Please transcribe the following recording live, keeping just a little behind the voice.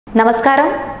നമസ്കാരം,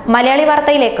 മലയാളി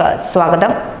വാർത്തയിലേക്ക്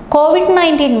സ്വാഗതം.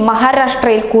 കോവിഡ്-19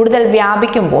 മഹാരാഷ്ട്രയിൽ കൂടുതൽ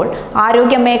വ്യാപിക്കുമ്പോൾ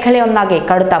ആരോഗ്യ മേഖലയൊന്നാകെ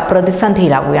കടുത്ത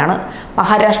പ്രതിസന്ധിയിലാവുകയാണ്.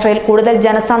 മഹാരാഷ്ട്രയിൽ കൂടുതൽ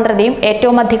ജനസാന്ദ്രതയും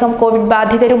ഏറ്റവും അധികം കോവിഡ്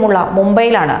ബാധിതരുമുള്ള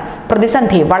മുംബൈയിലാണ്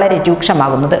പ്രതിസന്ധി വളരെ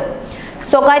രൂക്ഷമാകുന്നത്.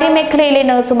 സ്വകാര്യ മേഖലയിലെ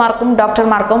നഴ്സുമാർക്കും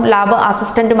ഡോക്ടർമാർക്കും ലാബ്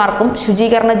അസിസ്റ്റന്റുമാർക്കും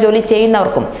ശുചീകരണ ജോലി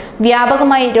ചെയ്യുന്നവർക്കും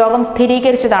വ്യാപകമായി രോഗം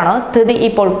സ്ഥിരീകരിച്ചതാണ് സ്ഥിതി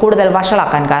ഇപ്പോൾ കൂടുതൽ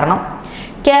വഷളാക്കാൻ കാരണം.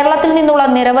 കേരളത്തിൽ നിന്നുള്ള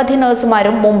നിരവധി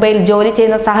നഴ്സുമാരും മുംബൈയിൽ ജോലി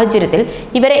ചെയ്യുന്ന സാഹചര്യത്തിൽ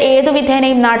ഇവരെ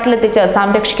ഏതുവിധേനയും നാട്ടിലെത്തിച്ച്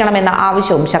സംരക്ഷിക്കണമെന്ന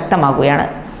ആവശ്യവും ശക്തമാകുകയാണ്.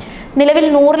 നിലവിൽ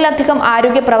 100-ലധികം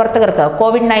ആരോഗ്യ പ്രവർത്തകർക്ക്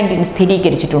കോവിഡ്-19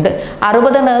 സ്ഥിരീകരിച്ചിട്ടുണ്ട്.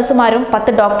 60 നഴ്സുമാരും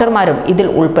 10 ഡോക്ടർമാരും ഇതിൽ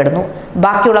ഉൾപ്പെടുന്നു.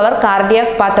 ബാക്കിയുള്ളവർ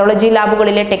കാർഡിയാക് പാത്തോളജി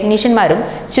ലാബുകളിലെ ടെക്നീഷ്യന്മാരും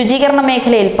ശുചീകരണ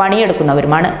മേഖലയിൽ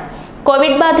പണിയെടുക്കുന്നവരുമാണ്.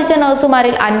 കോവിഡ് ബാധിച്ച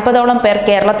നഴ്സുമാരിൽ 50ഓളം പേർ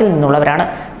കേരളത്തിൽ നിന്നുള്ളവരാണ്.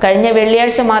 കഴിഞ്ഞ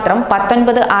വെള്ളിയാഴ്ച മാത്രം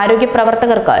 19 ആരോഗ്യ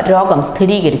പ്രവർത്തകർക്ക് രോഗം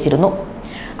സ്ഥിരീകരിച്ചിരുന്നു.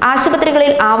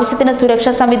 ആശുപത്രികളിൽ ആവശ്യത്തിന്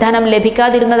സുരക്ഷാ സംവിധാനം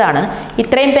ലഭിക്കാതിരുന്നതാണ്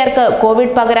ഇത്രയും പേർക്ക്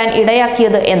കോവിഡ് പകരാൻ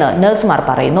ഇടയാക്കിയത് എന്ന് നഴ്സുമാർ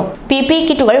പറയുന്നു. PPE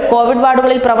കിറ്റുകൾ കോവിഡ്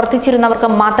വാർഡുകളിൽ പ്രവർത്തിച്ചിരുന്നവർക്ക്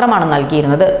മാത്രമാണ്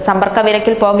നൽകിയിരുന്നത്. സമ്പർക്ക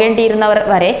വിലക്കിൽ പോകേണ്ടിയിരുന്നവർ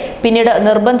വരെ പിന്നീട്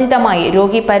നിർബന്ധിതമായി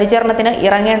രോഗി പരിചരണത്തിന്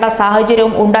ഇറങ്ങേണ്ട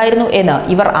സാഹചര്യവും ഉണ്ടായിരുന്നു എന്ന്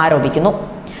ഇവർ ആരോപിക്കുന്നു.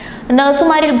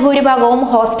 നഴ്സുമാരിൽ ഭൂരിഭാഗവും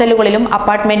ഹോസ്റ്റലുകളിലും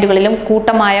അപ്പാർട്ട്മെന്റുകളിലും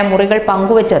കൂട്ടമായ മുറികൾ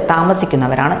പങ്കുവച്ച്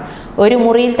താമസിക്കുന്നവരാണ്. ഒരു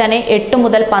മുറിയിൽ തന്നെ 8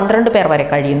 മുതൽ 12 പേർ വരെ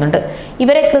കഴിയുന്നുണ്ട്.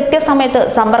 ഇവരെ കൃത്യസമയത്ത്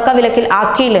സമ്പർക്ക വിലക്കിൽ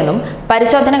ആക്കിയില്ലെന്നും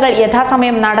പരിശോധനകൾ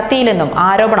യഥാസമയം നടത്തിയില്ലെന്നും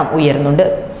ആരോപണം ഉയരുന്നുണ്ട്.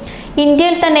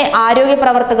 ഇന്ത്യയിൽ തന്നെ ആരോഗ്യ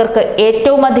പ്രവർത്തകർക്ക്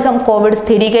ഏറ്റവും അധികം കോവിഡ്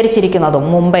സ്ഥിരീകരിച്ചിരിക്കുന്നതും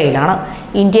മുംബൈയിലാണ്.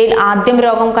 ഇന്ത്യയിൽ ആദ്യം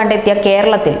രോഗം കണ്ടെത്തിയ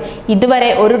കേരളത്തിൽ ഇതുവരെ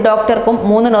ഒരു ഡോക്ടർക്കും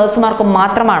 3 നഴ്സുമാർക്കും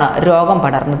മാത്രമാണ് രോഗം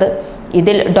പടർന്നത്.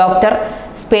 ഇതിൽ ഡോക്ടർ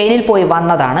സ്പെയിനിൽ പോയി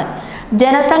വന്നതാണ്.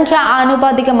 ജനസംഖ്യ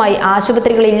ആനുപാതികമായി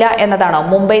ആശുപത്രികളില്ല എന്നതാണ്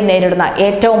മുംബൈ നേരിടുന്ന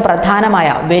ഏറ്റവും പ്രധാനമായ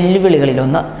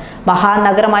വെല്ലുവിളികളിലൊന്ന്.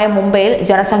 മഹാനഗരമായ മുംബൈയിൽ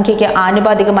ജനസംഖ്യയ്ക്ക്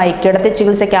ആനുപാതികമായി കിടത്തി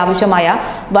ചികിത്സയ്ക്ക് ആവശ്യമായ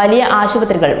വലിയ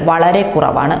ആശുപത്രികൾ വളരെ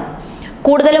കുറവാണ്.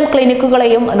 കൂടുതലും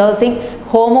ക്ലിനിക്കുകളെയും നഴ്സിംഗ്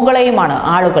ഹോമുകളെയുമാണ്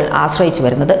ആളുകൾ ആശ്രയിച്ചു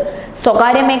വരുന്നത്.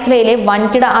 സ്വകാര്യ മേഖലയിലെ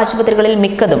വൻകിട ആശുപത്രികളിൽ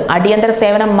മിക്കതും അടിയന്തര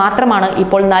സേവനം മാത്രമാണ്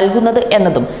ഇപ്പോൾ നൽകുന്നത്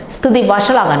എന്നതും സ്ഥിതി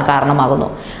വഷളാകാൻ കാരണമാകുന്നു.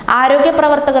 ആരോഗ്യ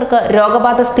പ്രവർത്തകർക്ക്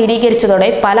രോഗബാധ സ്ഥിരീകരിച്ചതോടെ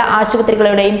പല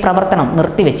ആശുപത്രികളുടെയും പ്രവർത്തനം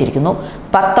നിർത്തിവെച്ചിരിക്കുന്നു.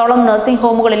 10ഓളം നഴ്സിംഗ്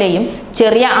ഹോമുകളിലെയും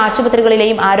ചെറിയ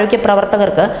ആശുപത്രികളിലെയും ആരോഗ്യ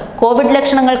പ്രവർത്തകർക്ക് കോവിഡ്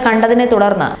ലക്ഷണങ്ങൾ കണ്ടതിനെ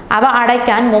തുടർന്ന് അവ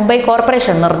അടയ്ക്കാൻ മുംബൈ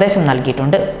കോർപ്പറേഷൻ നിർദ്ദേശം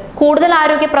നൽകിയിട്ടുണ്ട്. കൂടുതൽ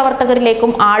ആരോഗ്യ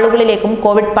പ്രവർത്തകരിലേക്കും ആളുകളിലേക്കും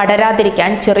കോവിഡ് പടരാതിരിക്കാൻ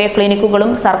ചെറിയ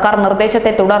ക്ലിനിക്കുകളും സർക്കാർ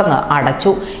നിർദ്ദേശത്തെ തുടർന്ന്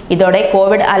അടച്ചു. ഇതോടെ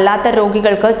കോവിഡ് അല്ലാത്ത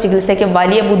രോഗികൾക്ക് ചികിത്സയ്ക്ക്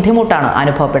വലിയ ബുദ്ധിമുട്ടാണ്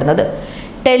അനുഭവപ്പെടുന്നത്.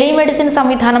 ടെലിമെഡിസിൻ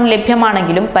സംവിധാനം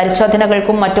ലഭ്യമാണെങ്കിലും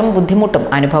പരിശോധനകൾക്കും മറ്റും ബുദ്ധിമുട്ടും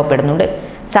അനുഭവപ്പെടുന്നുണ്ട്.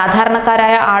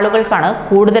 സാധാരണക്കാരായ ആളുകൾക്കാണ്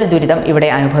കൂടുതൽ ദുരിതം ഇവിടെ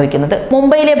അനുഭവിക്കുന്നത്.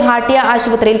 മുംബൈയിലെ ഭാട്ടിയ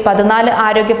ആശുപത്രിയിൽ 14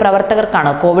 ആരോഗ്യ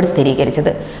പ്രവർത്തകർക്കാണ് കോവിഡ്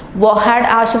സ്ഥിരീകരിച്ചത്. വൊഹാഡ്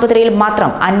ആശുപത്രിയിൽ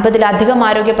മാത്രം 50-ലധികം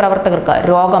ആരോഗ്യ പ്രവർത്തകർക്ക്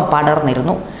രോഗം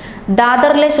പടർന്നിരുന്നു.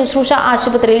 ദാദറിലെ ശുശ്രൂഷ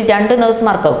ആശുപത്രിയിൽ 2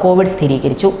 നഴ്സുമാർക്ക് കോവിഡ്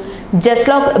സ്ഥിരീകരിച്ചു.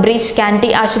 ജസ്ലോക്ക് ബ്രീച്ച് കാൻഡി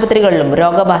ആശുപത്രികളിലും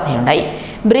രോഗബാധയുണ്ടായി.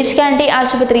 ബ്രീച്ച് കാൻഡി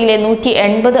ആശുപത്രിയിലെ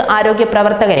 180 ആരോഗ്യ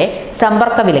പ്രവർത്തകരെ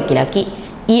സമ്പർക്ക വിലക്കിലാക്കി.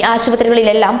 ഈ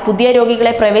ആശുപത്രികളിലെല്ലാം പുതിയ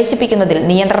രോഗികളെ പ്രവേശിപ്പിക്കുന്നതിൽ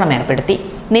നിയന്ത്രണം ഏർപ്പെടുത്തി.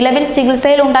 നിലവിൽ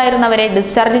ചികിത്സയിൽ ഉണ്ടായിരുന്നവരെ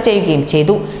ഡിസ്ചാർജ് ചെയ്യുകയും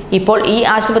ചെയ്തു. ഇപ്പോൾ ഈ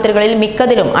ആശുപത്രികളിൽ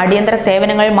മിക്കതിലും അടിയന്തര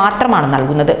സേവനങ്ങൾ മാത്രമാണ്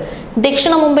നൽകുന്നത്.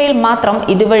 ദക്ഷിണ മുംബൈയിൽ മാത്രം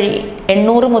ഇതുവഴി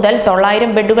 800 മുതൽ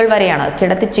 900 ബെഡുകൾ വരെയാണ്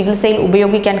കിടത്തി ചികിത്സയിൽ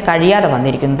ഉപയോഗിക്കാൻ കഴിയാതെ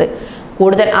വന്നിരിക്കുന്നത്.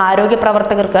 കൂടുതൽ ആരോഗ്യ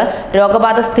പ്രവർത്തകർക്ക്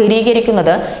രോഗബാധ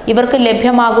സ്ഥിരീകരിക്കുന്നത് ഇവർക്ക്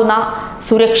ലഭ്യമാകുന്ന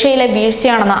സുരക്ഷയിലെ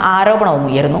വീഴ്ചയാണെന്ന ആരോപണവും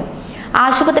ഉയർന്നു.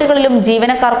 ആശുപത്രികളിലും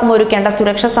ജീവനക്കാർക്കും ഒരുക്കേണ്ട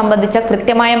സുരക്ഷ സംബന്ധിച്ച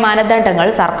കൃത്യമായ മാനദണ്ഡങ്ങൾ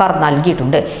സർക്കാർ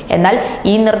നൽകിയിട്ടുണ്ട്. എന്നാൽ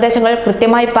ഈ നിർദ്ദേശങ്ങൾ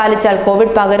കൃത്യമായി പാലിച്ചാൽ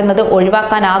കോവിഡ് പകരുന്നത്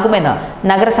ഒഴിവാക്കാനാകുമെന്ന്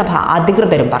നഗരസഭ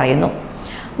അധികൃതരും പറയുന്നു.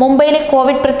 മുംബൈയിലെ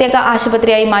കോവിഡ് പ്രത്യേക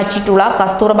ആശുപത്രിയായി മാറ്റിയിട്ടുള്ള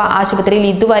കസ്തൂർബ ആശുപത്രിയിൽ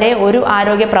ഇതുവരെ ഒരു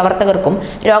ആരോഗ്യ പ്രവർത്തകർക്കും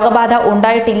രോഗബാധ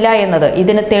ഉണ്ടായിട്ടില്ല എന്നത്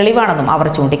ഇതിന് തെളിവാണെന്നും അവർ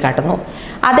ചൂണ്ടിക്കാട്ടുന്നു.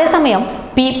 അതേസമയം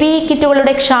PPE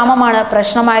കിറ്റുകളുടെ ക്ഷാമമാണ്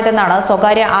പ്രശ്നമായതെന്നാണ്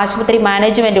സ്വകാര്യ ആശുപത്രി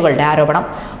മാനേജ്മെന്റുകളുടെ ആരോപണം.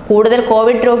 കൂടുതൽ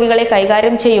കോവിഡ് രോഗികളെ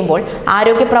കൈകാര്യം ചെയ്യുമ്പോൾ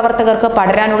ആരോഗ്യ പ്രവർത്തകർക്ക്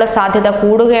പടരാനുള്ള സാധ്യത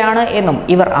കൂടുകയാണ് എന്നും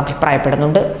ഇവർ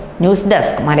അഭിപ്രായപ്പെടുന്നുണ്ട്. ന്യൂസ്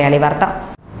ഡെസ്ക് മലയാളി വാർത്ത.